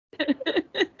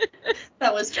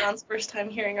That was John's first time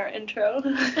hearing our intro.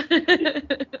 You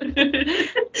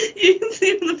can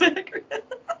see him in the background.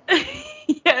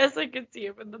 Yes, I can see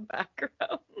him in the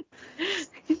background.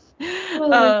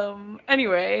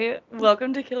 Anyway,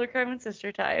 welcome to Killer Crime and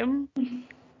Sister Time.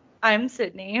 I'm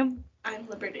Sydney. I'm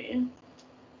Liberty.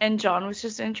 And John was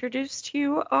just introduced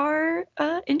to our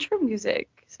intro music,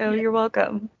 so Yeah. You're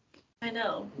welcome. I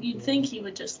know. You'd think he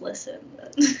would just listen,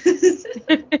 but...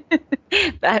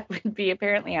 That would be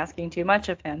apparently asking too much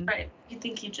of him. Right. You'd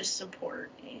think he'd just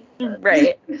support me. But...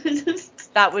 Right.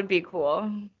 That would be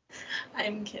cool.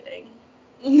 I'm kidding.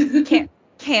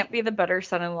 Can't be the better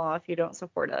son-in-law if you don't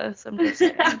support us. I'm just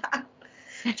kidding.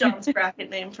 John's bracket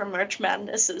name for March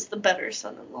Madness is the better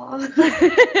son-in-law.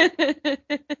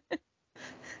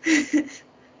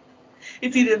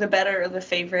 It's either the better or the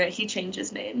favorite. He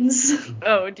changes names.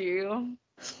 Oh, do you?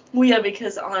 Well, yeah,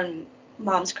 because on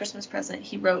Mom's Christmas present,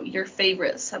 he wrote your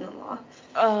favorite son-in-law.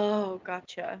 Oh,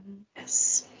 gotcha.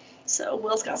 Yes. So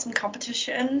Will's got some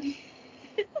competition.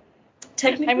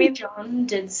 Technically, John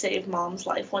did save Mom's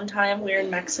life one time. We were in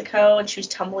Mexico, and she was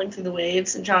tumbling through the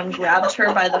waves, and John grabbed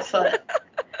her by the foot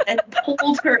and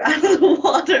pulled her out of the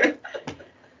water.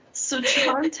 So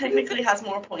John technically has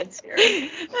more points here.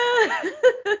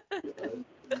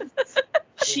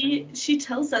 She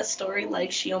tells that story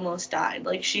like she almost died.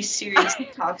 Like, she seriously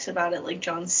talks about it like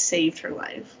John saved her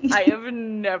life. I have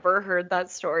never heard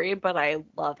that story, but I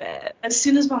love it. As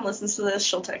soon as Mom listens to this,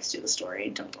 she'll text you the story.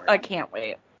 Don't worry. I can't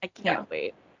wait.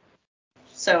 Wait.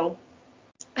 So,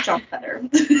 John better.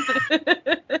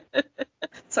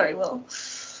 Sorry, Will.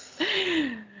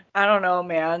 I don't know,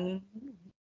 man.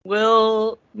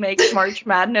 Will makes March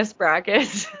Madness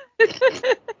brackets.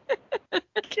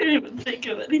 I can't even think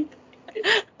of anything.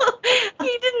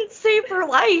 He didn't save her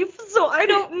life, so I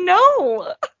don't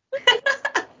know.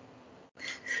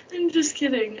 I'm just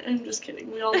kidding.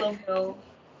 We all love Will.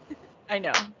 I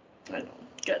know.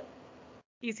 Good.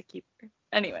 He's a keeper.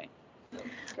 Anyway.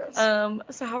 Gross.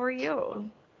 So how are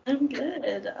you? I'm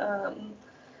good.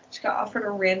 Just got offered a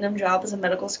random job as a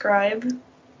medical scribe.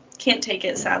 Can't take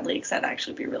it, sadly, because that'd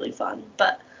actually be really fun.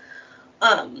 But,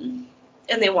 and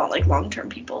they want, like, long-term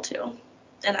people, too.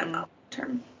 And I'm not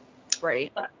long-term.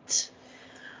 Right. But,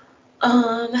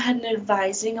 I had an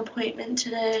advising appointment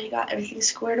today. Got everything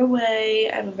squared away.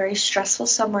 I have a very stressful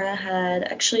summer ahead.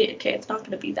 Actually, okay, it's not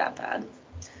going to be that bad.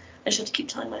 I just have to keep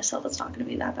telling myself it's not going to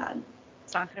be that bad.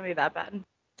 It's not going to be that bad.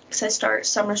 Because I start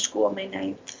summer school on May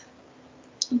 9th.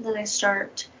 And then I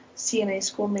start CNA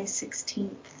school May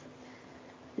 16th.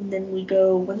 And then we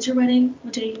go, when's your wedding?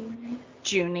 What day are you married?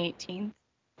 June 18th.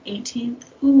 18th?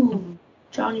 Ooh. Mm-hmm.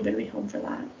 John, you better be home for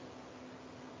that.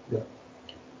 Yeah.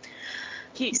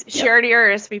 She already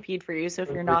RSVP'd for you, so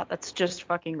if you're not, that's just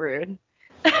fucking rude.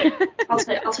 I'll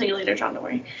tell you later, John, don't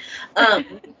worry. I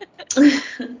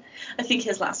think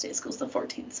his last day of school is the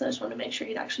 14th, so I just want to make sure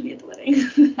he'd actually be at the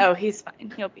wedding. Oh, he's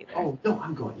fine. He'll be there. Oh, no,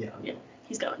 I'm going, yeah.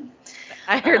 He's going.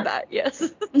 I heard that, yes.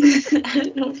 I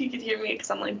didn't know if you could hear me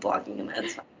because I'm, like, blocking him.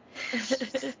 It's fine.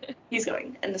 He's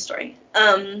going. End of story.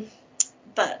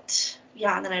 But,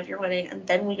 yeah, and then I have your wedding, and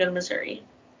then we go to Missouri.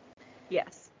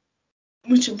 Yes.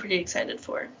 Which I'm pretty excited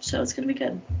for, so it's going to be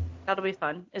good. That'll be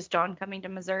fun. Is John coming to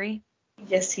Missouri?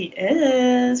 Yes, he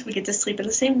is. We get to sleep in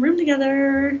the same room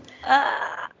together.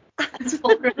 As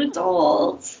full-grown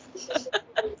adults.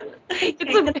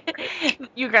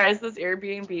 You guys, this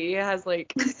Airbnb has,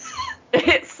 like,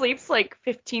 it sleeps, like,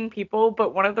 15 people,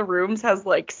 but one of the rooms has,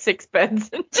 like, 6 beds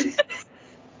in it.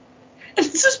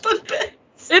 It's just bunk beds.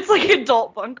 It's, like,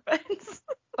 adult bunk beds.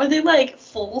 Are they, like,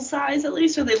 full size at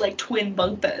least, or are they, like, twin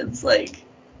bunk beds? Like,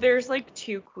 there's, like,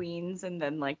 2 queens, and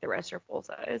then, like, the rest are full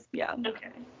size. Yeah. Okay.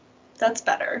 That's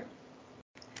better.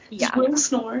 Yeah. Does Will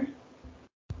snore?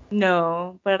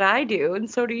 No, but I do, and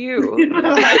so do you.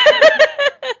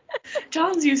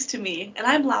 John's used to me, and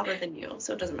I'm louder than you,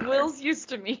 so it doesn't matter. Will's used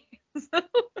to me. So.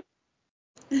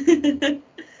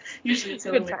 Usually it's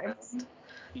good times.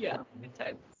 Yeah, good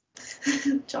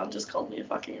times. John just called me a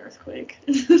fucking earthquake.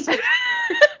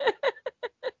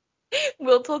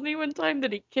 Will told me one time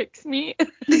that he kicks me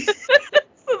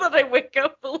so that I wake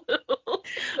up a little.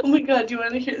 Oh my god, do you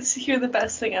want to hear the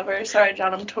best thing ever? Sorry,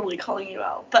 John, I'm totally calling you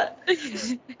out, but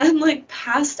I'm, like,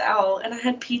 passed out, and I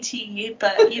had PT,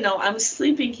 but, you know, I'm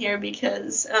sleeping here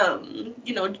because,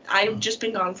 you know, I've just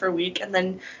been gone for a week, and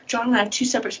then John and I have 2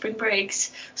 separate spring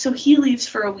breaks, so he leaves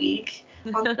for a week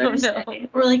on Thursday, no.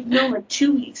 Or, like, no, like,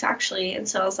 2 weeks, actually, and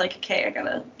so I was like, okay, I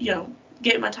gotta, you know,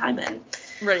 get my time in.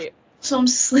 Right. So I'm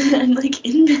like,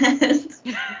 in bed,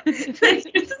 and I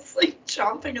hear this, like,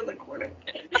 chomping in the corner.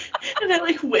 And I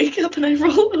like wake up and I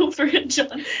roll over and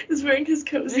John is wearing his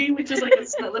cozy, which is like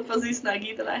the fuzzy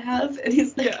snuggie that I have, and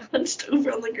he's like hunched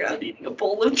over on the ground eating a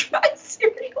bowl of dry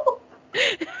cereal.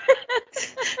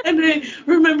 And I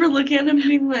remember looking at him and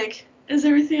being like, "Is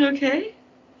everything okay?"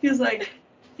 He was like,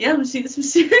 "Yeah, I'm just eating some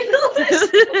cereal."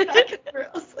 I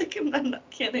was like,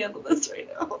 can't handle this right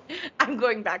now. I'm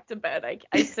going back to bed.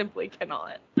 I simply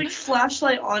cannot. Like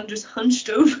flashlight on, just hunched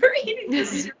over, eating the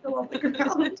cereal on the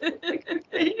ground. Like,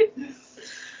 okay.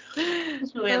 It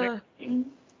was really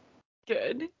entertaining.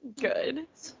 Good.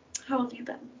 How have you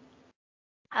been?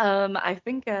 I've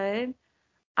been good.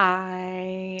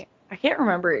 I can't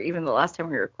remember even the last time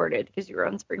we recorded because you were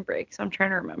on spring break, so I'm trying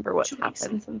to remember what's happened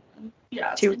since then.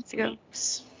 Yeah, 2 weeks ago.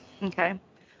 Okay.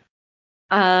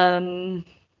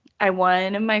 I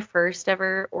won my first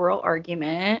ever oral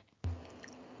argument.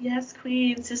 Yes,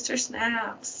 queen, sister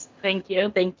snaps. Thank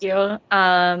you.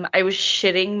 I was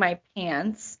shitting my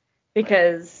pants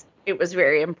because it was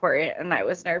very important and I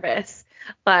was nervous.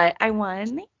 But I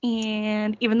won,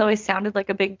 and even though I sounded like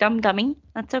a big dumb dummy,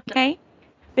 that's okay.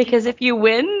 Because if you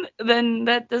win, then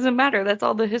that doesn't matter. That's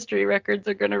all the history records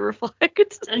are going to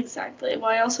reflect. Exactly. Well,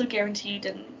 I also guarantee you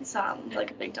didn't sound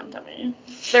like a big dumb dummy.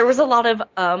 There was a lot of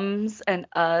ums and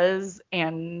uhs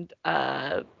and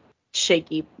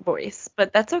shaky voice,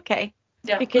 but that's okay.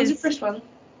 Yeah, because that was your first one.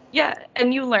 Yeah,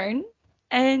 and you learn,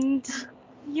 and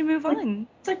you move on.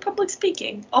 It's like public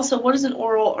speaking. Also, what does an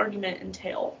oral argument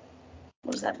entail?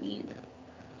 What does that mean?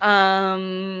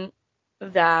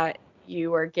 That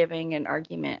you are giving an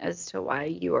argument as to why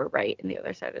you are right and the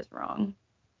other side is wrong.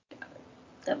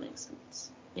 That makes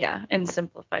sense. Yeah, in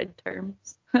simplified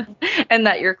terms. And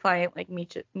that your client like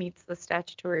meets the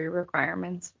statutory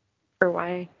requirements for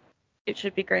why it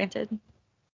should be granted.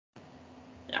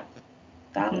 Yeah.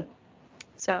 Valid.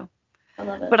 So, I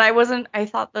love it. but I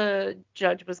thought the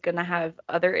judge was going to have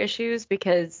other issues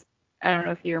because I don't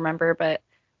know if you remember, but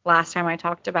last time I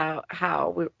talked about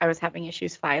how I was having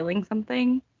issues filing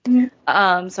something.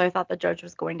 Mm-hmm. So I thought the judge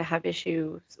was going to have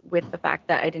issues with the fact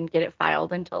that I didn't get it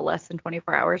filed until less than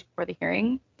 24 hours before the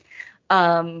hearing.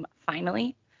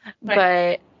 Finally.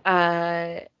 Right.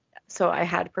 But so I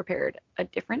had prepared a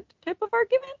different type of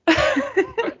argument.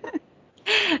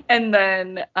 And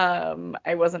then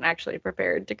I wasn't actually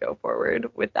prepared to go forward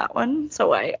with that one.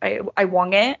 So I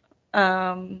wung it.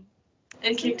 And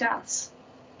kicked ass.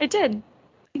 I did.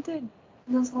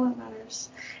 And that's all that matters.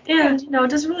 And, it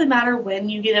doesn't really matter when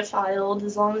you get it filed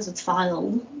as long as it's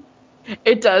filed.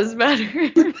 It does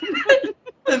matter.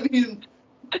 I mean,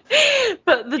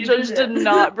 but the judge did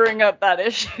not bring up that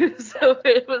issue, so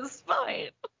it was fine.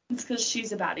 It's because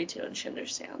she's a baddie too and she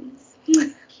understands.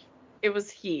 It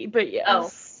was he, but yes. Oh,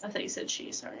 I thought you said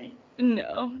she, sorry.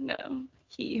 No,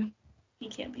 he. He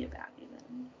can't be a baddie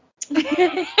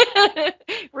then.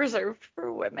 Reserved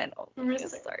for women only.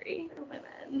 Reserved Sorry. For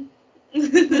women.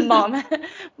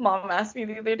 Mom asked me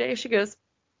the other day, she goes,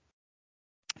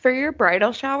 for your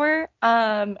bridal shower,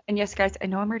 and yes, guys, I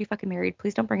know I'm already fucking married.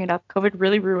 Please don't bring it up. COVID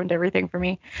really ruined everything for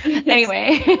me.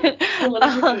 Anyway. We'll let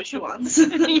her do what she wants.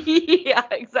 Yeah,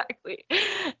 exactly.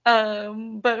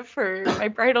 But for my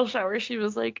bridal shower, she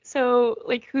was like, so,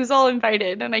 like, who's all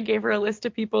invited? And I gave her a list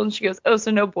of people, and she goes, oh,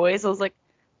 so no boys? I was like,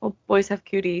 well, boys have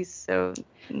cooties, so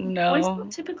no. Boys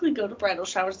don't typically go to bridal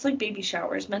showers. It's like baby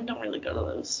showers. Men don't really go to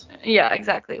those. Yeah,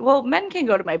 exactly. Well, men can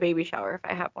go to my baby shower if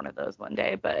I have one of those one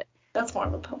day, but... That's more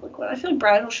of a public one. I feel like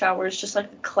bridal shower is just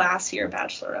like a classier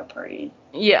bachelorette party.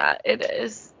 Yeah, it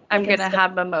is. I'm going to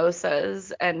have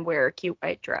mimosas and wear a cute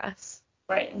white dress.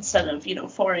 Right, instead of,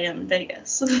 4 a.m. in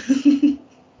Vegas.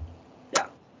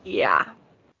 Yeah.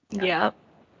 Yep.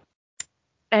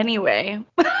 Anyway.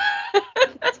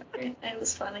 Sorry, it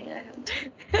was funny. I had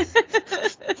to.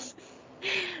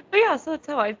 But yeah, so that's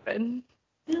how I've been.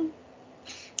 Yeah.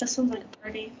 That sounds like a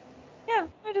party. Yeah,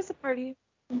 it is a party.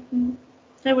 Mm-hmm.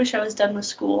 I wish I was done with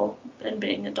school and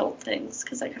being adult things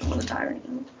because I kind of want to die right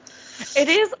now. It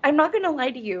is. I'm not going to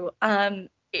lie to you.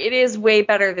 It is way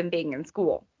better than being in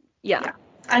school. Yeah.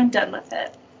 I'm done with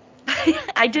it.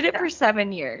 I did it for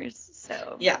 7 years,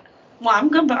 so. Yeah. Well,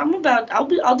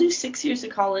 I'll do 6 years of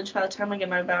college by the time I get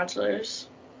my bachelor's.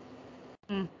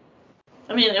 Mm.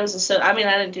 I mean, I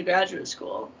didn't do graduate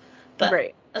school, but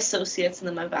right. Associates and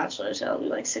then my bachelor's, that'll be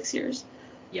like 6 years.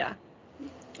 Yeah.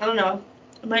 I don't know.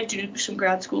 I might do some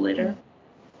grad school later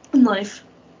in life.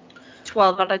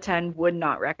 12 out of 10 would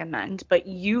not recommend, but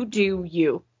you do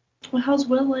you. Well, how's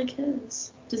Will like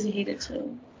his? Does he hate it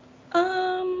too?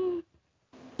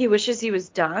 He wishes he was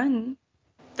done.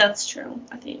 That's true,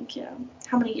 I think, yeah.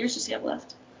 How many years does he have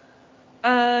left?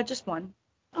 Just one.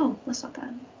 Oh, that's not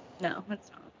bad. No,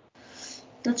 it's not.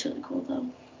 That's really cool, though.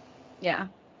 Yeah.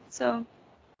 So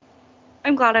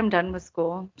I'm glad I'm done with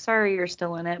school. Sorry you're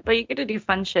still in it, but you get to do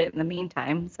fun shit in the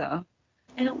meantime, so.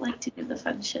 I don't like to do the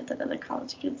fun shit that other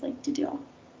college kids like to do.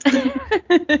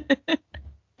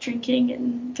 Drinking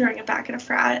and throwing it back in a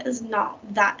frat is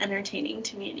not that entertaining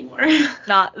to me anymore.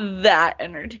 Not that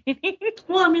entertaining.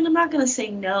 Well, I mean, I'm not going to say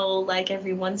no, like,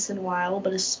 every once in a while,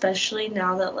 but especially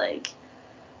now that, like,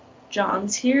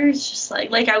 John's here, it's just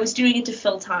like I was doing it to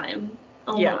fill time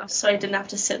almost, Yeah. so I didn't have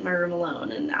to sit in my room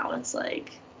alone, and now it's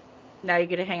like, Now you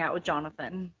get to hang out with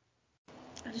Jonathan.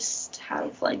 I just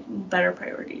have, like, better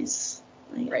priorities.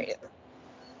 Like, Right.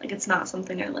 Like, it's not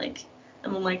something I, like,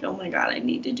 I'm like, oh my god, I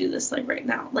need to do this, like, right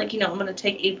now. Like, you know, I'm going to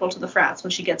take April to the frats when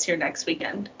she gets here next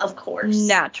weekend. Of course.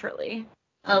 Naturally.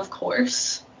 Of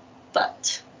course.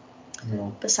 But,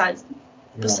 No, besides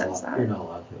you're that, not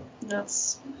allowed to.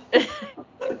 that's,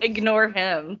 Ignore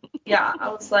him. yeah, I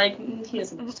was like, he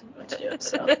doesn't understand what to do,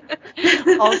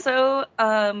 so. Also,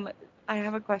 I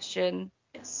have a question.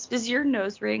 Yes. Does your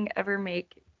nose ring ever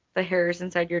make the hairs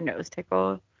inside your nose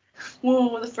tickle?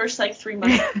 Well, the first, like, 3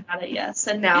 months I had it, yes,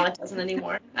 and now it doesn't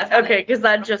anymore. I've had Okay, it. because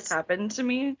that just happened to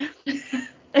me.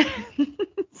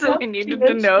 So Now I that needed you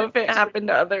to know mention if it happened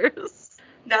to others.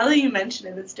 Now that you mention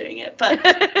it, it's doing it, but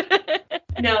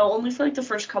no, only for, like, the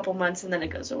first couple months, and then it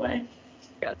goes away.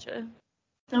 Gotcha.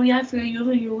 Oh, yeah, I forgot you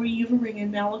have a ring,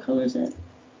 and now what color is it?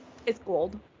 It's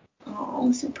gold.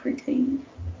 Oh, so pretty.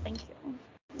 Thank you.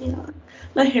 Yeah.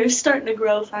 My hair's starting to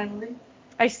grow, finally.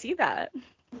 I see that.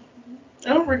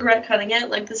 I don't regret cutting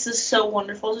it. Like, this is so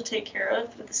wonderful to take care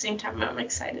of, but at the same time, I'm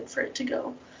excited for it to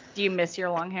go. Do you miss your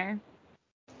long hair?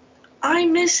 I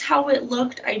miss how it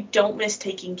looked. I don't miss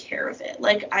taking care of it.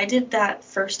 Like, I did that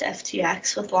first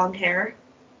FTX with long hair.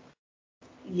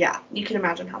 Yeah, you can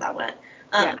imagine how that went.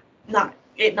 Yeah. Not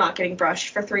getting brushed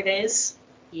for 3 days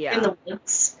Yeah. in the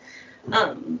woods.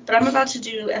 But I'm about to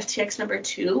do FTX number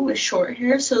 2 with short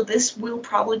hair, so this will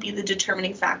probably be the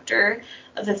determining factor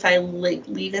of if I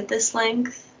leave it this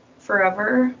length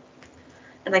forever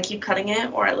and I keep cutting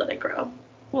it or I let it grow.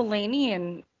 Well,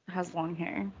 Lainey has long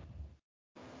hair.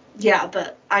 Yeah,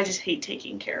 but I just hate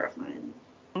taking care of mine.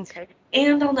 Okay.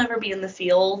 And I'll never be in the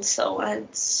field, so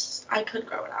I could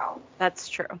grow it out. That's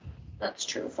true. That's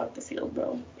true. Fuck the field,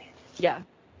 bro. Yeah.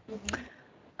 Mm-hmm.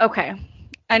 Okay.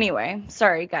 Anyway,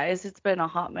 sorry guys, it's been a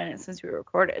hot minute since we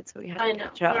recorded, so we had to I know.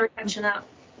 catch up. We were catching up.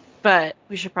 But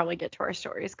we should probably get to our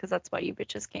stories because that's why you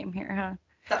bitches came here,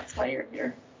 That's why you're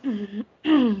here.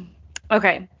 huh?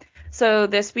 Okay. So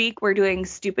this week we're doing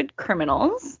stupid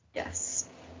criminals. Yes.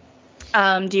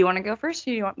 Do you want to go first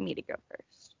or do you want me to go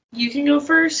first? You can go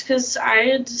first, because I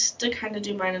had to kind of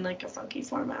do mine in, like, a funky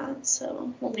format,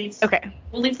 so we'll leave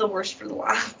the worst for the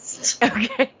last.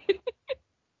 Okay.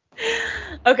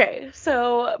 Okay,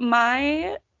 so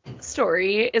my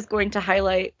story is going to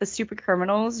highlight the stupid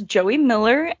criminals Joey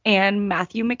Miller and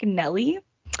Matthew McNelly.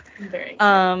 I'm very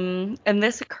excited. And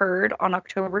this occurred on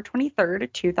October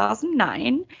 23rd,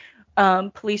 2009.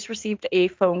 Police received a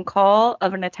phone call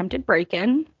of an attempted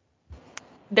break-in.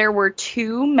 There were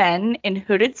 2 men in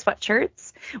hooded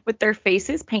sweatshirts with their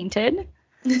faces painted.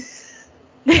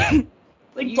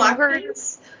 Like You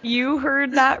blackface? You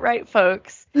heard that right,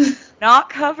 folks. Not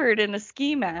covered in a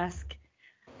ski mask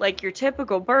like your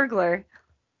typical burglar.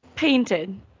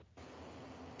 Painted.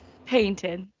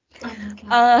 Oh my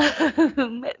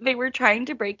god. They were trying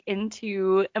to break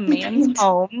into a man's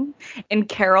home in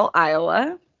Carroll,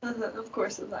 Iowa. Of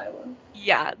course it's Iowa.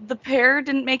 Yeah, the pair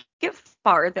didn't make it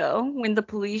far, though. When the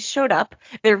police showed up,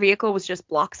 their vehicle was just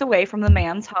blocks away from the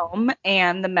man's home,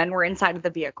 and the men were inside of the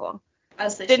vehicle.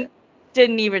 As they should.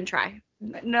 Didn't even try.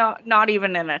 No, not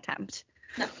even an attempt.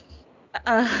 No.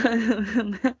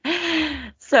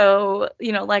 So,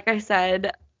 like I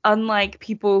said, unlike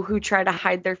people who try to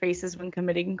hide their faces when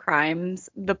committing crimes,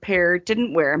 the pair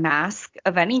didn't wear a mask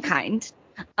of any kind.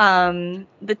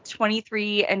 The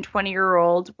 23 and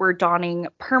 20-year-old were donning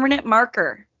permanent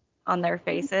marker on their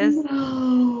faces.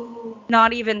 No.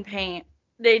 Not even paint.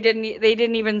 They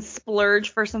didn't even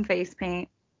splurge for some face paint.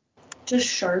 Just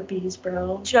Sharpies,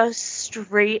 bro. Just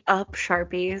straight up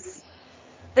Sharpies.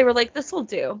 They were like, this will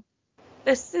do.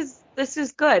 This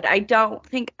is good. I don't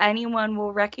think anyone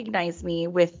will recognize me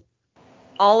with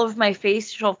all of my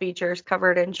facial features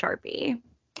covered in Sharpie.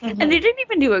 Mm-hmm. And they didn't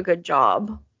even do a good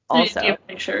job. Also, do you have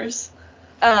pictures?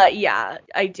 Yeah,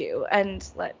 I do. And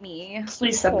let me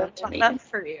Please send hold that to me. up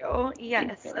for you.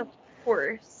 Yes, of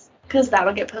course. Because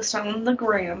that'll get posted on the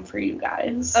gram for you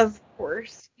guys. Of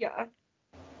course, yeah.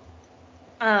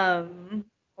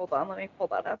 Hold on, let me pull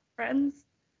that up, friends.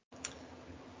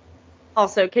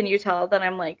 Also, can you tell that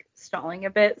I'm like stalling a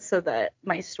bit so that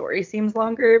my story seems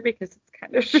longer because it's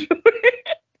kind of short.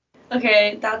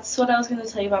 Okay, that's what I was going to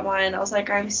tell you about mine. I was like,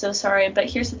 I'm so sorry. But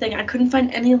here's the thing. I couldn't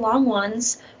find any long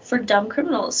ones for dumb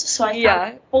criminals. So I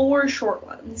found 4 short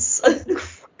ones.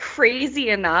 Crazy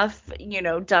enough,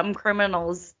 dumb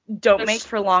criminals don't make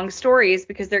for long stories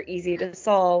because they're easy to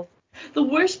solve. The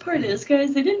worst part is,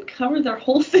 guys, they didn't cover their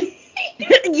whole thing.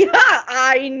 Yeah,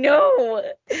 I know.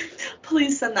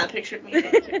 Please send that picture to me.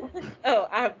 Thank you. Oh,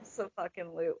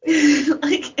 absolutely.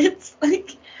 It's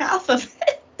like half of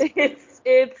it.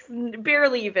 It's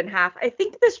barely even half. I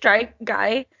think this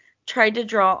guy tried to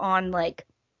draw on like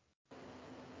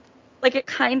it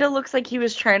kind of looks like he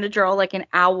was trying to draw like an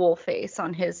owl face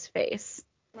on his face.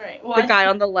 Right. Well, the guy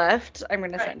on the left, I'm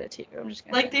going to send it to you. I'm just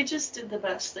going to they just did the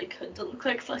best they could to look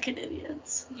like fucking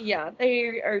idiots. Yeah,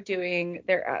 they are doing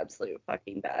their absolute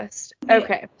fucking best. Yeah,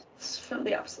 okay. It's from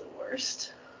the absolute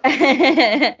worst.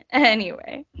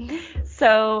 Anyway,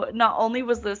 so not only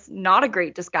was this not a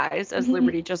great disguise, as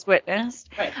Liberty just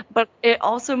witnessed, but it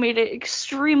also made it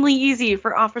extremely easy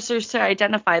for officers to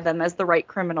identify them as the right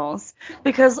criminals.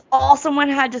 Because all someone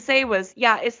had to say was,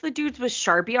 yeah, it's the dudes with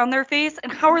Sharpie on their face,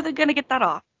 and how are they going to get that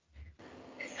off?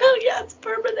 Oh, yeah, it's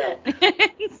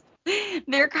permanent.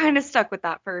 They're kind of stuck with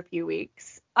that for a few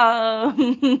weeks. So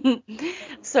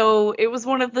it was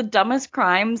one of the dumbest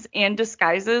crimes and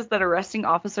disguises that arresting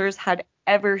officers had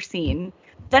ever seen.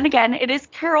 Then again, it is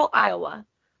Carroll, Iowa.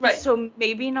 Right. So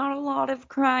maybe not a lot of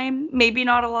crime, maybe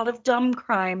not a lot of dumb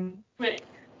crime. Right.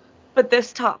 But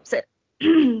this tops it.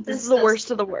 This is the worst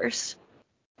of the worst.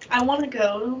 I want to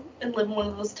go and live in one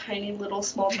of those tiny little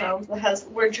small towns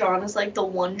where John is like the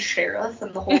one sheriff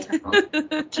in the whole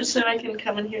town. Just so I can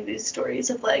come and hear these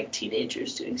stories of like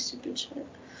teenagers doing stupid shit.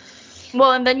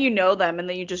 Well, and then you know them, and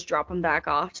then you just drop them back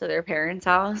off to their parents'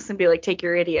 house and be like, take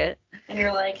your idiot. And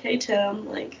you're like, hey, Tim,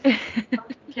 like,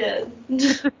 kid.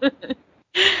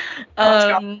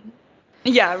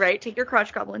 Yeah, right. Take your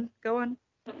crotch goblin. Go on.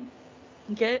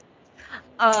 Get.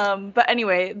 But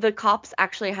anyway, the cops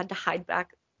actually had to hide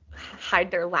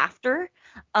their laughter,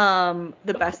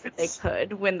 the best that they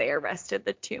could when they arrested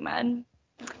the 2 men.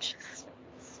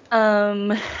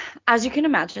 As you can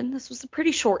imagine, this was a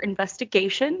pretty short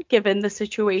investigation given the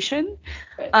situation.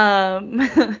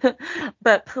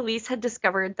 But police had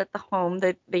discovered that the home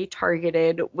that they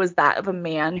targeted was that of a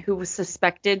man who was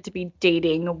suspected to be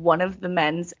dating one of the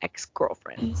men's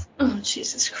ex-girlfriends. Oh,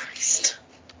 Jesus Christ.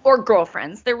 Or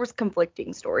girlfriends. There was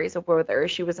conflicting stories of whether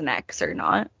she was an ex or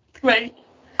not. Right.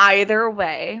 Either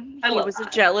way, he was a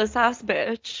jealous ass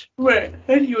bitch. Right.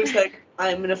 And he was like,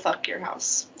 I'm gonna fuck your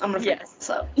house. I'm gonna fuck this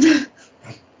up.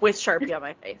 With Sharpie on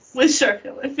my face. With Sharpie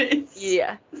on my face.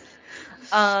 Yeah.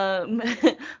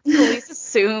 Police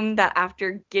assumed that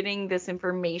after getting this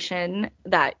information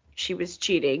that she was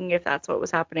cheating, if that's what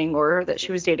was happening, or that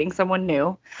she was dating someone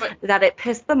new, that it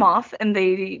pissed them off and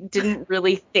they didn't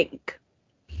really think.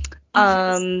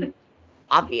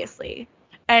 Obviously.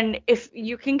 And if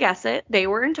you can guess it, they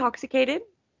were intoxicated.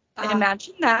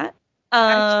 Imagine that.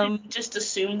 I just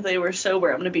assumed they were sober.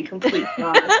 I'm going to be completely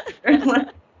honest.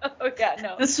 Oh, yeah,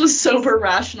 no. This was sober,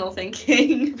 rational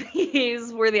thinking.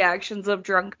 These were the actions of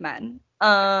drunk men.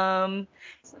 And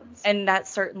that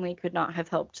certainly could not have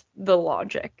helped the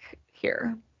logic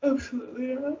here.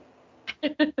 Absolutely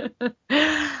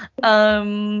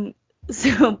not.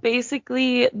 So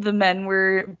basically, the men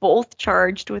were both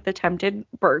charged with attempted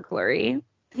burglary.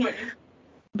 Right.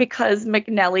 Because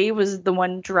McNelly was the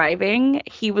one driving,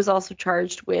 he was also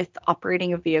charged with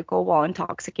operating a vehicle while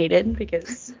intoxicated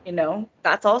because,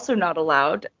 that's also not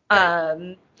allowed.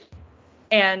 And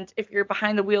if you're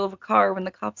behind the wheel of a car when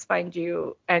the cops find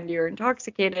you and you're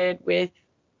intoxicated with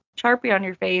Sharpie on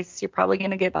your face, you're probably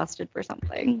going to get busted for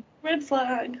something. Red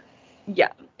flag.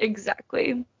 Yeah,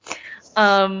 exactly.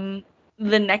 The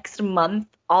next month,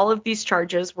 all of these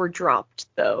charges were dropped,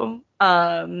 though.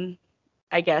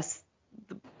 I guess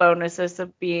the bonuses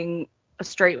of being a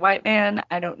straight white man,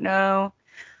 I don't know.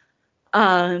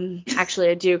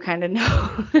 Actually, I do kind of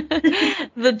know.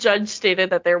 The judge stated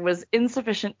that there was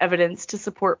insufficient evidence to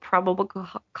support probable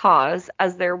cause,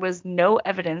 as there was no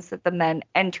evidence that the men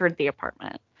entered the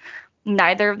apartment.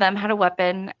 Neither of them had a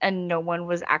weapon, and no one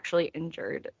was actually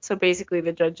injured. So basically,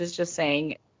 the judge is just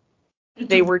saying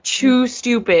they were too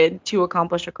stupid to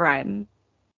accomplish a crime.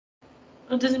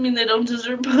 It doesn't mean they don't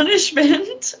deserve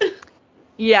punishment.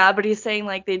 Yeah, but he's saying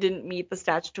like they didn't meet the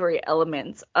statutory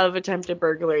elements of attempted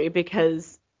burglary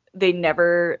because they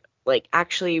never like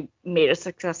actually made a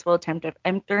successful attempt of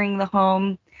entering the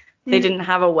home. They didn't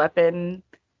have a weapon,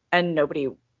 and nobody,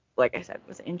 like I said,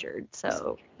 was injured.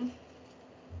 So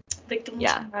victims,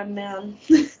 man.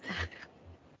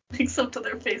 Except to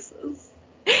their faces.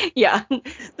 Yeah.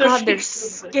 God, their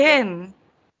skin.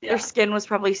 Yeah. Their skin was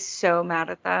probably so mad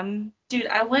at them. Dude,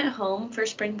 I went home for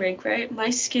spring break, right?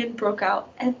 My skin broke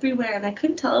out everywhere, and I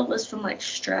couldn't tell it was from, like,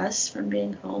 stress from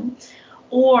being home,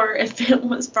 or if it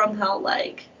was from how,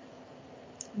 like,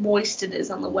 moist it is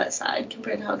on the wet side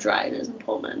compared to how dry it is in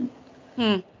Pullman.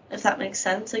 If that makes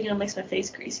sense. Like, it makes my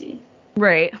face greasy.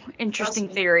 Right. Interesting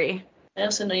theory. I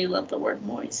also know you love the word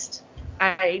moist.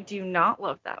 I do not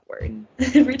love that word.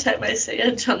 Every time I say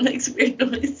it, John makes a weird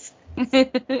noise.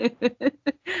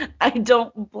 I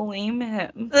don't blame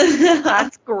him.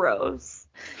 That's gross.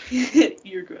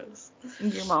 You're gross.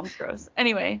 Your mom's gross.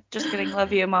 Anyway, just kidding.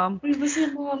 Love you, Mom. We have the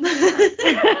same mom.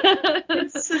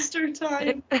 It's sister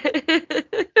time.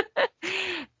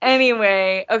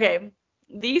 Anyway, okay.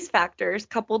 These factors,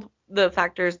 coupled the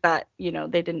factors that,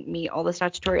 they didn't meet all the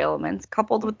statutory elements,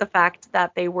 coupled with the fact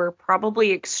that they were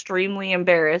probably extremely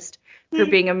embarrassed for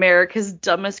being America's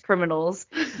dumbest criminals,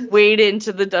 weighed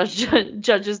into the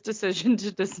judge's decision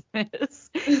to dismiss.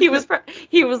 He was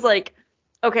like,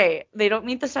 okay, they don't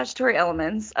meet the statutory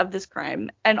elements of this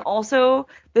crime, and also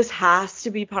this has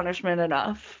to be punishment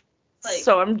enough. Like,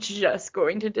 so I'm just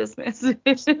going to dismiss it.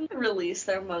 Release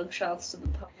their mugshots to the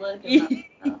public. And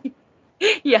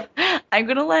Yeah, I'm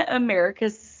going to let America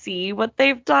see what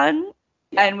they've done,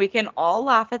 and we can all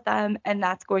laugh at them, and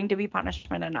that's going to be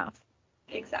punishment enough.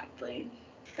 Exactly.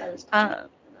 That is punishment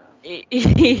enough.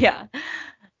 Yeah.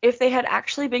 If they had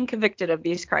actually been convicted of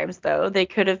these crimes, though, they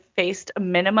could have faced a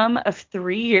minimum of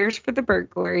 3 years for the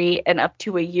burglary and up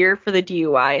to a year for the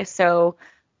DUI. So,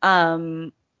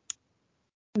 McNally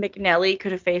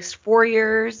could have faced 4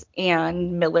 years,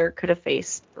 and Miller could have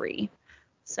faced 3.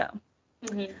 So,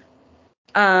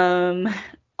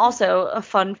 also a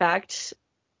fun fact: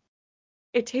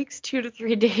 it takes 2 to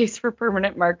 3 days for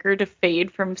permanent marker to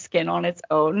fade from skin on its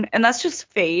own, and that's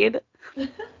just fade.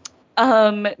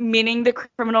 Meaning the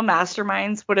criminal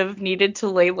masterminds would have needed to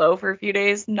lay low for a few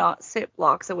days, not sit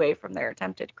blocks away from their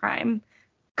attempted crime,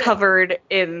 covered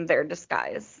in their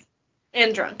disguise.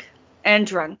 And drunk.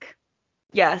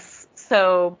 Yes.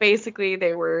 So basically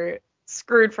they were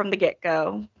screwed from the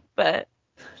get-go, but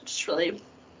just really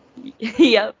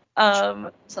yep.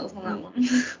 Themselves on that one.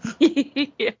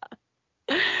 Yeah.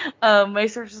 My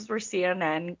sources were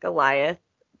CNN, Goliath,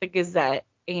 The Gazette,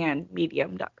 and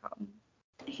Medium.com.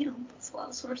 Damn, that's a lot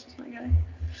of sources, my guy.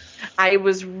 I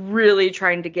was really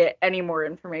trying to get any more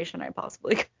information I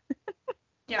possibly could.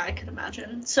 Yeah, I could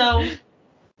imagine. So,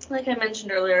 like I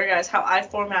mentioned earlier, guys, how I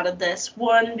formatted this.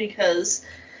 One, because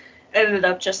it ended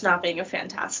up just not being a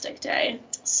fantastic day.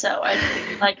 So I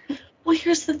like, well,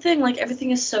 here's the thing. Like, everything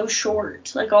is so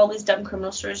short. Like, all these dumb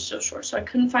criminal stories are so short. So I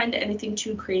couldn't find anything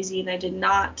too crazy, and I did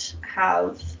not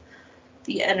have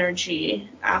the energy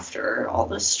after all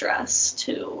the stress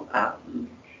to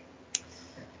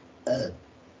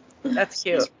That's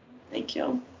cute. Thank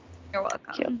you. You're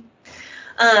welcome.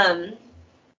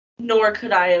 Nor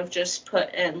could I have just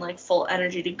put in like full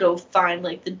energy to go find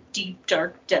like the deep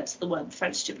dark depths of the web to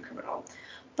find Stupid Criminal.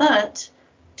 But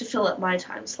to fill up my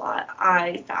time slot,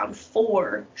 I found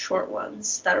 4 short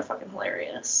ones that are fucking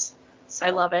hilarious. So,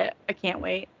 I love it. I can't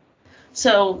wait.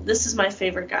 So this is my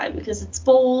favorite guy because it's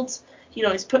bold.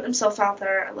 He's putting himself out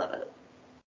there. I love it.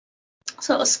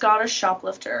 So a Scottish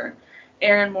shoplifter,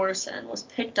 Aaron Morrison, was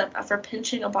picked up after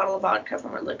pinching a bottle of vodka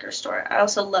from a liquor store. I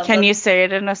also love Can you say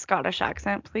it in a Scottish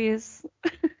accent, please?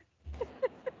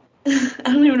 I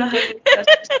don't even know how to do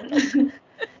that.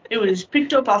 It was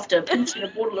picked up after pinching a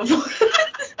bottle of vodka.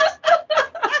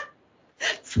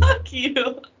 Fuck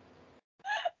you.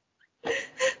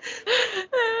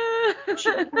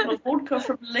 Pinching a bottle of vodka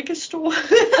from a liquor store.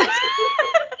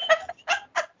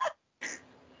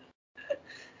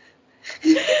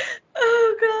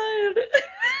 Oh, God.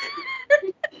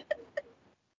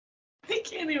 I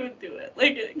can't even do it.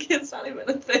 Like, it's not even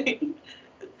a thing.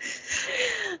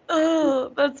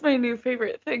 Oh, that's my new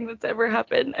favorite thing that's ever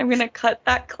happened. I'm going to cut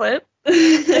that clip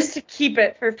just to keep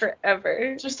it for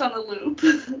forever. Just on a loop.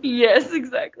 Yes,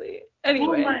 exactly.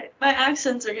 Anyway. Well, my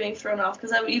accents are getting thrown off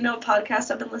because you know what podcast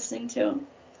I've been listening to?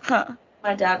 Huh.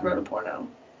 My Dad Wrote a Porno.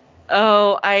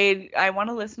 Oh, I want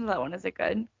to listen to that one. Is it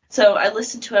good? So I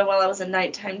listened to it while I was a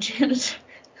nighttime janitor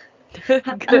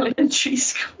at elementary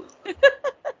school.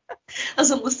 As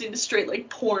I'm listening to straight like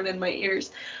porn in my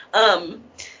ears.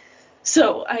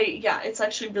 So it's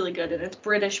actually really good, and it's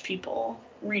British people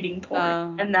reading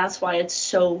porn, and that's why it's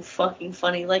so fucking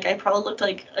funny. Like, I probably looked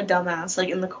like a dumbass, like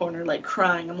in the corner, like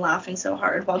crying. I'm laughing so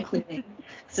hard while cleaning.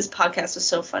 This podcast is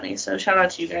so funny. So shout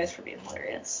out to you guys for being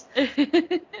hilarious.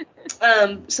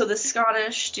 So this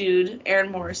Scottish dude,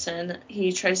 Aaron Morrison,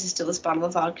 he tries to steal this bottle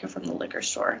of vodka from the liquor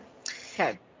store.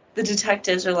 Okay. the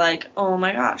detectives are like, oh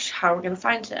my gosh, how are we going to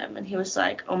find him? And he was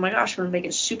like, oh my gosh, I'm going to make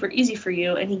it super easy for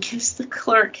you. And he gives the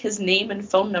clerk his name and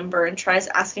phone number and tries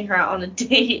asking her out on a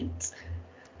date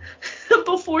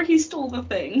before he stole the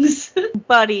things.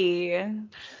 Buddy.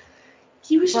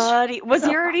 He was Buddy. Was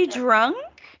he already drunk?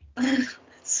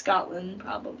 Scotland,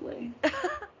 probably.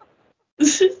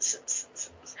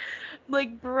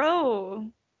 Like, bro.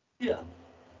 Yeah.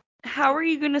 How are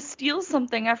you going to steal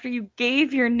something after you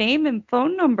gave your name and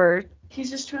phone number? He's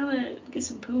just trying to get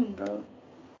some poon, bro.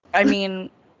 I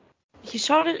mean, he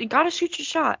shot it. You gotta shoot your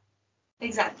shot.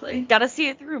 Exactly. Gotta see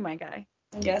it through, my guy.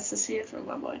 Yes, to see it from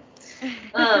my boy.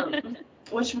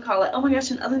 Whatchamacallit? Oh my gosh,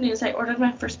 in other news, I ordered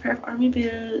my first pair of army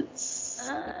boots.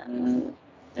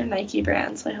 They're Nike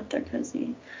brand, so I hope they're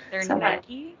cozy. They're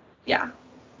Nike? Yeah.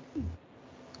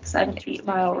 Because I have an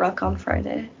 8-mile ruck on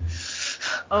Friday.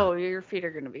 Oh, your feet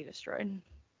are gonna be destroyed.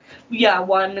 Yeah,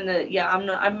 well,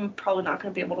 I'm probably not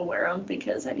gonna be able to wear them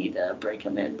because I need to break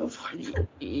them in before.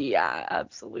 Yeah,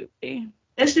 absolutely.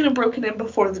 I just need to break them in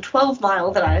before the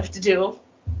 12-mile that I have to do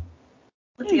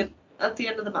at the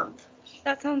end of the month.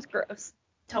 That sounds gross.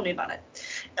 Tell me about it.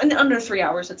 In under 3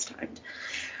 hours, it's timed.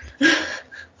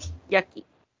 Yucky.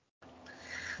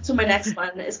 So my next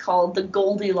one is called the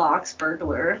Goldilocks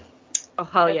Burglar. Oh,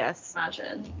 hell yes.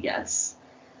 Imagine, yes.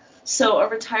 So a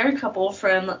retired couple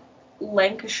from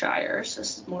Lancashire, so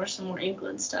this is some more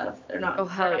England stuff. They're not,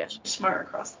 smart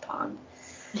across the pond.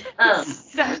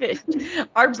 Savage.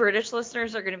 Our British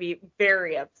listeners are going to be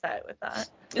very upset with that.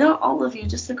 Not all of you,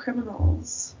 just the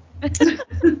criminals.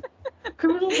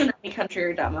 Criminals in any country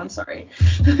are dumb, I'm sorry.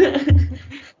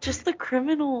 Just the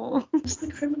criminals. Just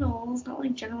the criminals, not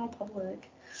like general public.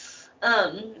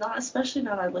 Especially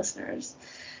not our listeners.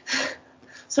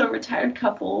 So a retired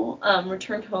couple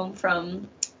returned home from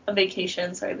a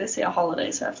vacation. Sorry, they say a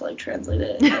holiday, so I have to translate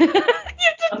it.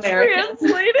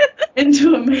 Translate it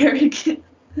into American.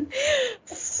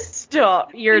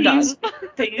 Stop. You're done.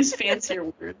 They use fancier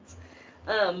words.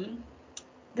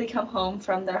 They come home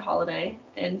from their holiday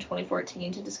in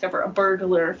 2014 to discover a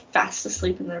burglar fast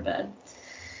asleep in their bed.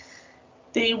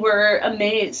 They were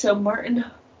amazed. So Martin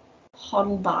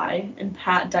Hodleby and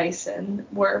Pat Dyson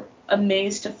were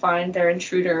amazed to find their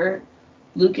intruder,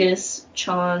 Lucas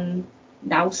Johnowski,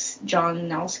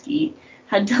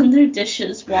 had done their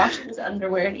dishes, washed his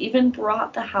underwear, and even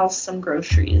brought the house some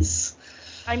groceries.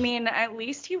 I mean, at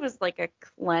least he was a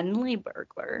cleanly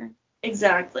burglar.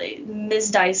 Exactly. Ms.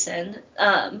 Dyson,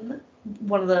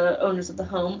 one of the owners of the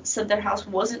home, said their house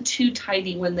wasn't too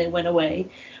tidy when they went away,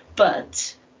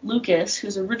 but Lucas,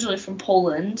 who's originally from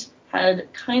Poland,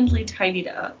 had kindly tidied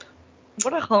up.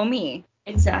 What a homie.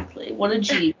 Exactly. What a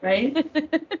G, right?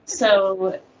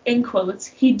 So, in quotes,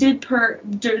 he did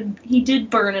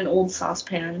burn an old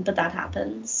saucepan, but that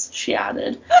happens, she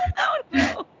added. Oh,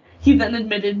 no. He then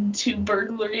admitted to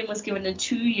burglary and was given a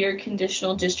 2-year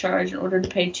conditional discharge in order to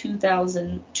pay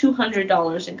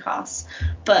 $200 in costs.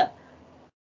 But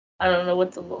I don't know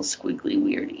what the little squiggly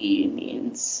weird E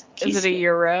means. Is it a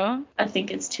euro? I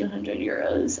think it's 200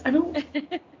 euros. I'm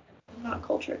not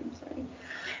cultured, I'm sorry.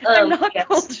 I'm not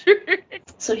cultured.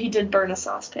 So he did burn a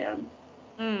saucepan.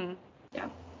 Yeah.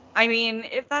 I mean,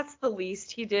 if that's the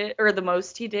least he did, or the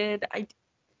most he did,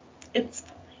 it's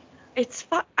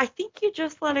fine. I think you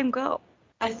just let him go.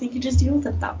 I think you just deal with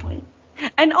it at that point.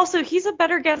 And also, he's a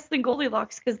better guest than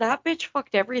Goldilocks, because that bitch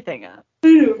fucked everything up. I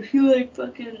know, she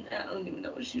fucking, I don't even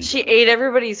know what she was She ate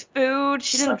everybody's food.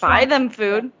 She didn't buy them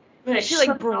food. Right,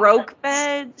 she broke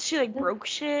beds. She broke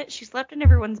shit. She slept in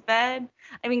everyone's bed.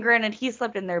 I mean, granted, he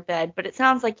slept in their bed, but it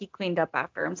sounds like he cleaned up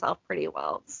after himself pretty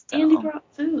well. So. And he brought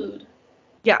food.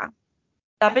 Yeah.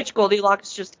 That bitch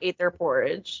Goldilocks just ate their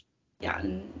porridge. Yeah,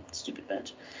 and stupid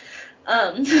bitch.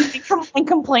 And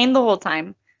complained the whole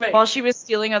time. Right. While she was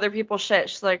stealing other people's shit.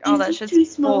 She's like, oh, that shit's too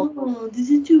small. This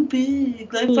is too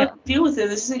big. Fuck, deal with it.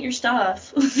 This isn't your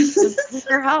stuff. This is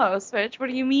your house, bitch. What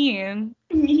do you mean?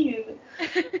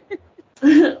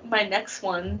 My next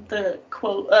one, the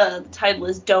quote, the title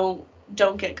is "Don't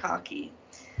Get Cocky."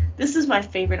 This is my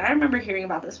favorite. I remember hearing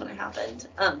about this when it happened.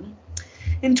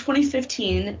 In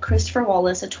 2015, Christopher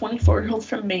Wallace, a 24-year-old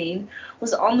from Maine,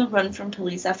 was on the run from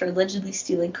police after allegedly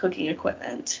stealing cooking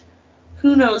equipment.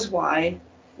 Who knows why?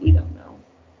 We don't know.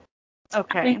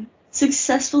 Okay. Having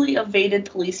successfully evaded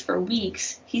police for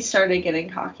weeks, he started getting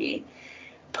cocky,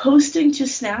 posting to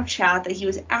Snapchat that he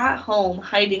was at home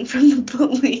hiding from the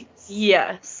police.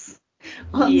 Yes.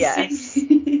 Yes.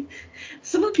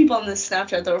 Some of the people on this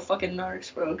Snapchat that were fucking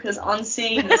narcs, bro, because on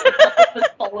seeing this, a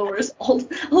couple of his followers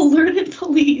alerted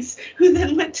police, who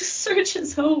then went to search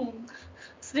his home.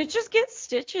 Snitches get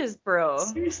stitches, bro.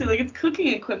 Seriously, like, it's cooking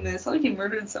equipment. It's not like he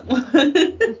murdered someone.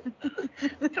 Kind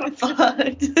of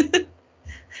fucked.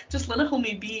 Just let a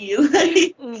homie be.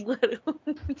 Like,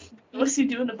 what's he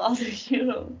doing to bother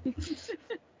you?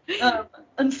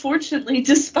 Unfortunately,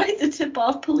 despite the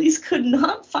tip-off, police could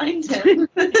not find him.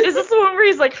 Is this the one where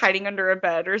he's like hiding under a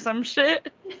bed or some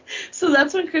shit? So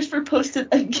that's when Christopher posted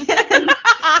again,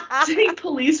 saying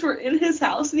police were in his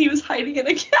house and he was hiding in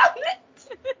a cabinet.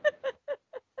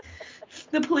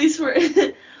 The police were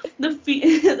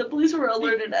the police were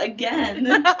alerted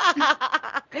again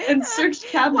and searched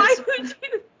cabinets.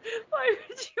 Why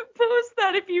would you post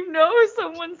that if you know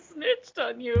someone snitched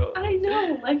on you? I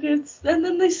know, like, it's, and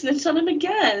then they snitched on him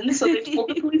again. So they told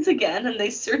the police again, and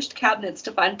they searched cabinets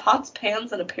to find pots,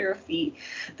 pans, and a pair of feet.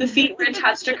 The feet were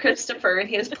attached to Christopher, and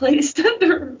he was placed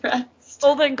under arrest.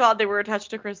 Oh, thank God they were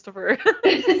attached to Christopher. No,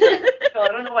 I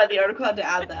don't know why the article had to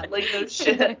add that. Like, no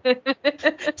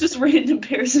shit. Just random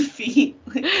pairs of feet,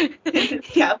 like, in his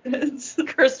cabinets.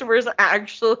 Christopher's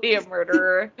actually a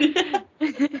murderer.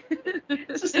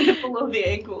 Just like below the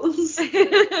ankles.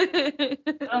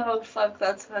 Oh, fuck,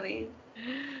 that's funny.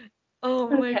 Oh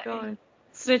my Okay. God.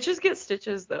 Snitches get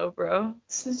stitches though, bro.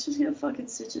 Snitches get fucking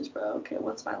stitches, bro. Okay,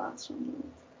 what's my last one?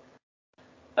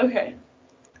 Okay.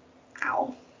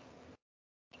 Ow.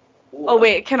 Oh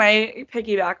wait, can I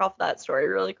piggyback off that story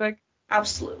really quick?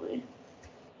 Absolutely.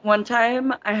 One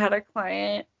time I had a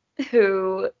client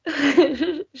who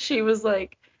she was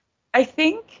like, I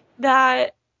think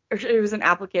that, or it was an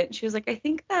applicant. She was like, I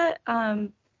think that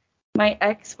my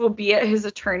ex will be at his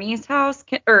attorney's house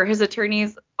or his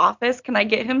attorney's office. Can I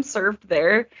get him served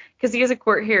there? Because he has a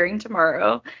court hearing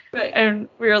tomorrow. Right. And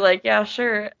we were like, yeah,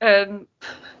 sure. And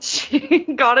she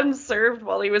got him served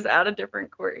while he was at a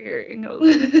different court hearing. I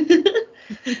was like,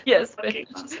 yes, Okay,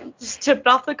 bitch. awesome. Just tipped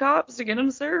off the cops to get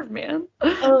him served, man.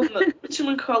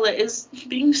 Whatchamacallit is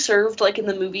being served like in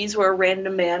the movies where a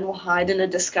random man will hide in a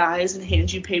disguise and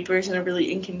hand you papers in a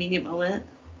really inconvenient moment.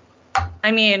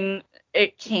 I mean,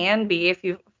 it can be if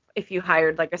you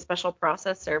hired like a special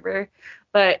process server,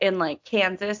 but in like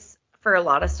Kansas, for a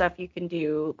lot of stuff you can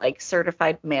do like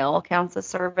certified mail counts as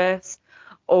service,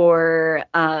 or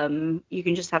you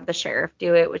can just have the sheriff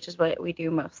do it, which is what we do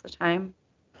most of the time.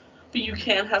 But you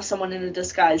can have someone in a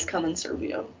disguise come and serve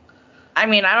you. I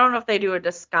mean, I don't know if they do a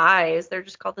disguise. They're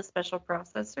just called the special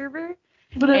process server,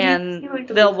 But and like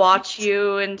they'll watch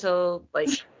you until like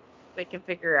they can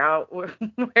figure out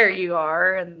where you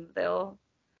are, and they'll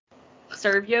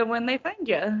serve you when they find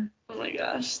you. Oh my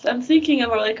gosh. I'm thinking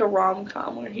of like a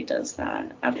rom-com where he does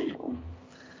that. I don't know.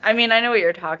 I mean, I know what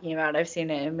you're talking about. I've seen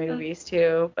it in movies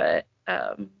too, but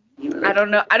You were I like,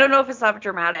 don't know. I don't know if it's that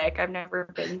dramatic. I've never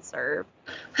been served.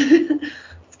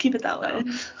 let's keep it that way.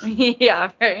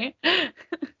 Yeah, right.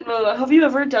 Have you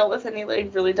ever dealt with any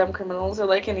like really dumb criminals or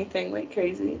like anything like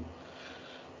crazy?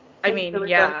 I Like, mean, really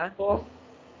yeah, dumb people?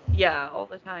 yeah, all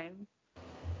the time.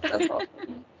 That's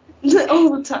awesome.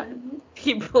 All the time.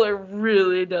 People are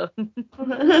really dumb.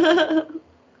 I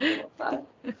love that.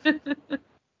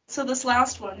 So this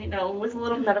last one, with a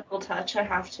little medical touch, I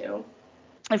have to.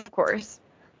 Of course.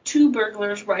 2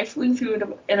 burglars rifling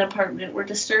through an apartment were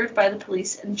disturbed by the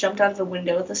police and jumped out of a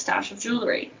window with a stash of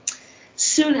jewelry.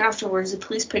 Soon afterwards, the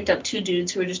police picked up 2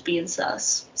 dudes who were just being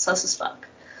sus. Sus as fuck.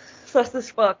 Sus as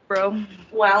fuck, bro.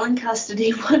 While in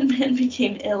custody, one man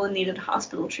became ill and needed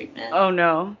hospital treatment. Oh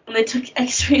no. When they took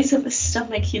x-rays of his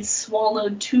stomach, he had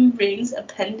swallowed 2 rings, a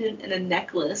pendant, and a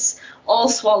necklace, all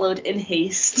swallowed in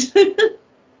haste.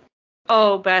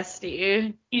 Oh,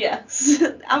 bestie. Yes.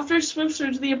 After a swift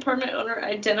search, the apartment owner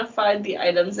identified the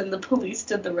items and the police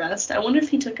did the rest. I wonder if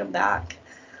he took them back.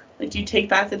 Like, do you take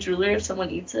back the jewelry if someone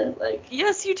eats it? Like,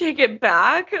 Yes, you take it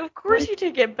back. Of course you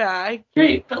take it back.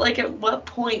 great, but like at what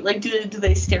point? Like, do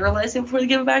they sterilize it before they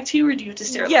give it back to you, or do you have to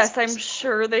sterilize Yes, it? I'm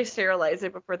sure they sterilize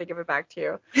it before they give it back to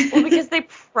you. Well, because it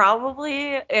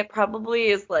probably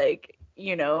is like,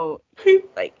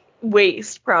 like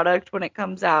waste product when it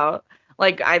comes out.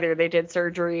 Like either they did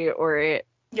surgery or it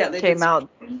Yeah, they came did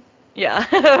out. Yeah,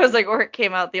 I was like, or it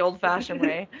came out the old-fashioned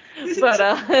way. But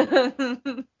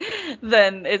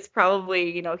then it's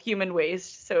probably, human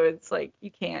waste. So it's like you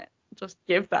can't just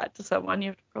give that to someone. You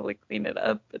have to probably clean it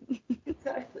up.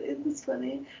 Exactly. That's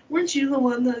funny. Weren't you the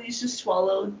one that used to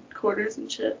swallow quarters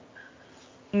and shit?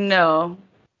 No.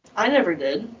 I never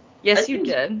did. Yes, you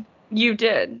did. You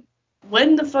did.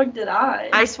 When the fuck did I?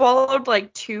 I swallowed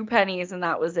like 2 pennies and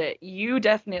that was it. You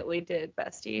definitely did,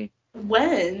 bestie.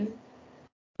 When?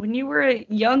 When you were a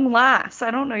young lass. I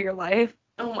don't know your life.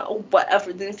 Oh my,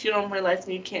 whatever. Then if you don't know my life,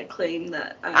 then you can't claim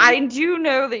that. I do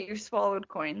know that you swallowed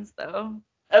coins, though.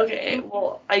 Okay,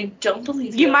 well, I don't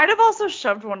believe You might have also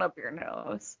shoved one up your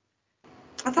nose.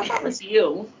 I thought that was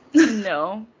you.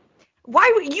 No.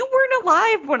 Why? You weren't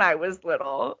alive when I was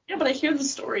little. Yeah, but I hear the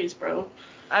stories, bro.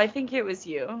 I think it was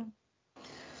you.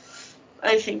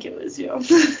 I think it was you.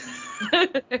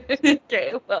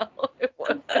 Okay, well, it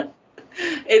wasn't.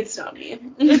 It's not me.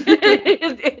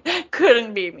 It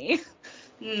couldn't be me.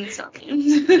 It's not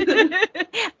me.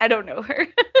 I don't know her.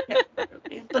 Yeah,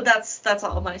 literally. But that's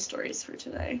all my stories for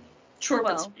today. Short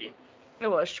but Well, sweet. it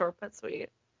was short but sweet.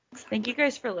 Thank you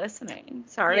guys for listening.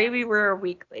 Sorry we were a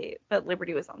week late, but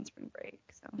Liberty was on spring break,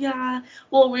 so. Yeah,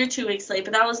 well, we were 2 weeks late,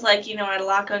 but that was like, I had a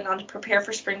lot going on to prepare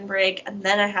for spring break, and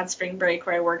then I had spring break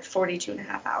where I worked 42 and a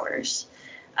half hours.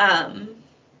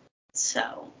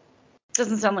 So.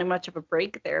 Doesn't sound like much of a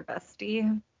break there,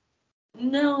 bestie.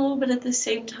 No, but at the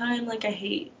same time, like, I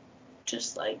hate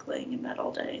just, like, laying in bed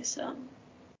all day, so.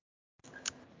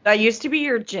 That used to be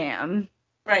your jam.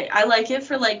 Right, I like it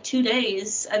for, like, 2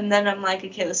 days, and then I'm like,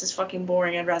 okay, this is fucking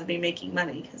boring, I'd rather be making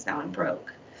money, because now I'm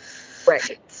broke.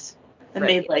 Right. I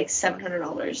made, like,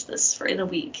 $700 in a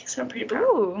week, so I'm pretty proud.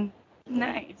 Ooh,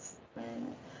 nice.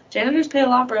 Janitors pay a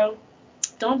lot, bro.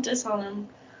 Don't diss on them.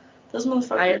 Those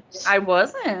motherfuckers. I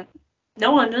wasn't.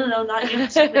 No, not you.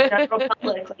 Just the general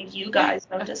public. Like, you guys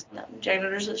don't diss on them.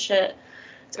 Janitors is shit.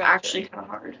 It's actually kind of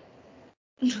hard.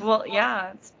 Well,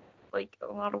 yeah, it's like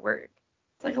a lot of work.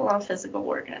 It's like a lot of physical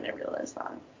work, and I didn't realize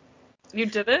that. You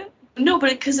did it? No,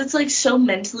 but because it's like so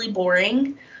mentally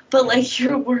boring. But like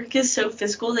your work is so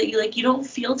physical that you don't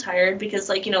feel tired because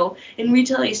in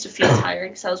retail I used to feel tired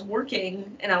because I was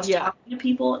working and I was talking to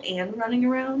people and running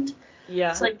around.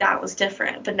 Yeah. So like that was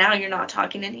different. But now you're not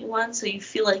talking to anyone, so you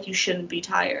feel like you shouldn't be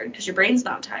tired because your brain's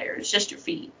not tired. It's just your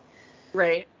feet.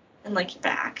 Right. And like your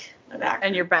back. My back.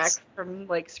 And your back from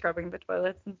like scrubbing the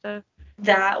toilets and stuff.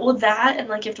 That and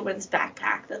like you have to wear this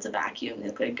backpack that's a vacuum. You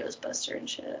look like a Ghostbuster and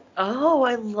shit. Oh,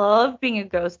 I love being a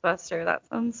Ghostbuster. That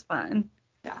sounds fun.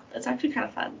 Yeah, that's actually kind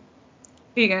of fun.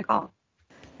 Who are you gonna call?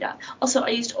 Yeah. Also, I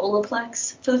used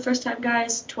Olaplex for the first time,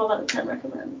 guys. 12 out of 10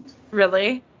 recommend.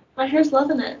 Really? My hair's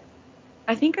loving it.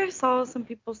 I think I saw some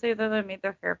people say that it made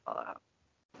their hair fall out.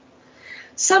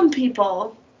 Some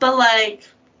people, but like.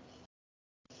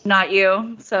 Not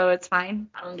you, so it's fine.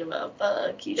 I don't give a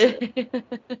fuck. You should.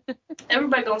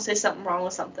 Everybody gonna say something wrong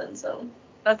with something, so.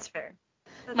 That's fair.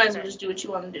 Might as well just do what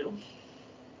you want to do.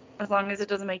 As long as it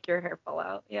doesn't make your hair fall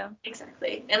out, yeah.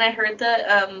 Exactly. And I heard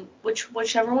that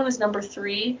whichever one is number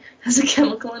 3 has a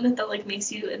chemical in it that like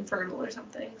makes you infertile or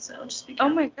something. So just be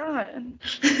careful. Oh my god.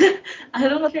 I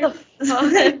don't What care. the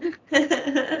fuck?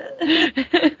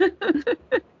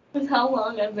 With how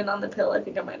long I've been on the pill, I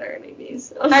think I might already be.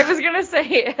 So. I was gonna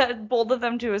say, bold of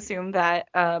them to assume that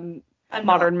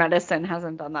modern medicine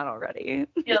hasn't done that already.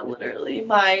 Yeah, literally.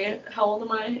 How old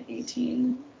am I?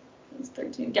 18. I was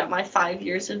 13. Yeah, my 5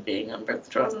 years of being on birth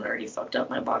control hasn't already fucked up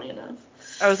my body enough.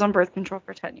 I was on birth control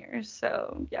for 10 years,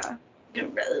 so yeah.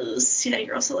 Gross. Yeah,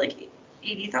 you're also like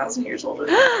 80,000 years older.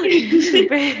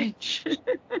 Bitch.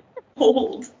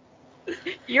 Old.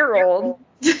 You're old.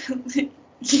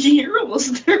 You're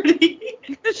almost 30.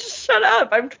 Shut up.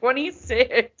 I'm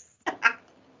 26. That's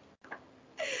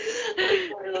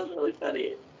really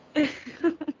funny.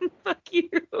 Fuck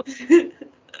you.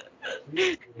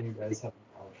 You guys have an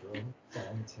outro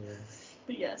song too.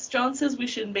 But yes, John says we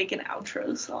should make an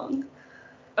outro song.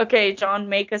 Okay, John,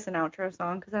 make us an outro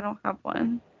song because I don't have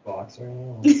one. Box right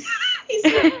now. He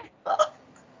said,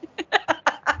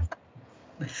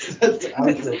 That's the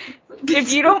outro.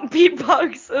 If you don't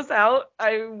beatbox us out,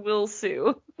 I will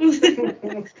sue. But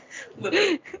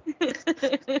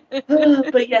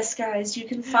yes, guys, you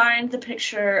can find the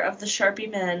picture of the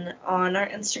Sharpie men on our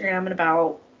Instagram in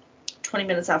about 20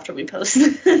 minutes after we post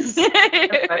this.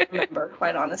 I don't remember,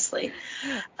 quite honestly.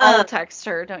 I'll text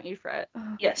her, don't you fret.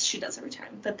 Yes, she does every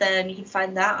time. But then you can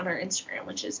find that on our Instagram,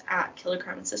 which is at Killer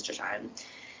Crime and Sister Time.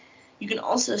 You can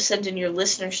also send in your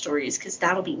listener stories because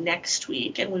that'll be next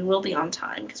week, and we will be on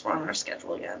time because we're on our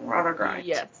schedule again. We're on our grind.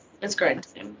 Yes. It's grind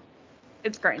time.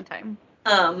 It's grind time.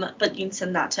 But you can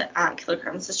send that to at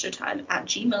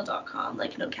killercrimeandsistertime@gmail.com.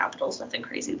 Like, no capitals, nothing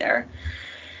crazy there.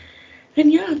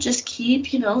 And yeah, just keep,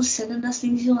 sending us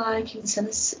things you like. You can send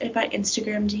us it by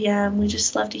Instagram DM. We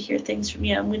just love to hear things from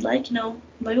you. And we'd like, a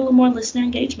little more listener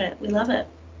engagement. We love it.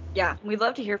 Yeah, we'd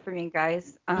love to hear from you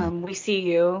guys. We see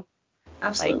you.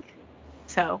 Absolutely.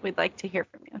 So we'd like to hear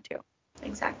from you too.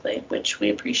 Exactly, which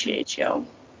we appreciate you.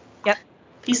 Yep.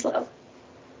 Peace, love.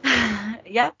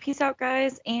 Yeah, peace out,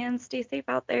 guys, and stay safe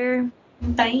out there.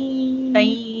 Bye.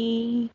 Bye.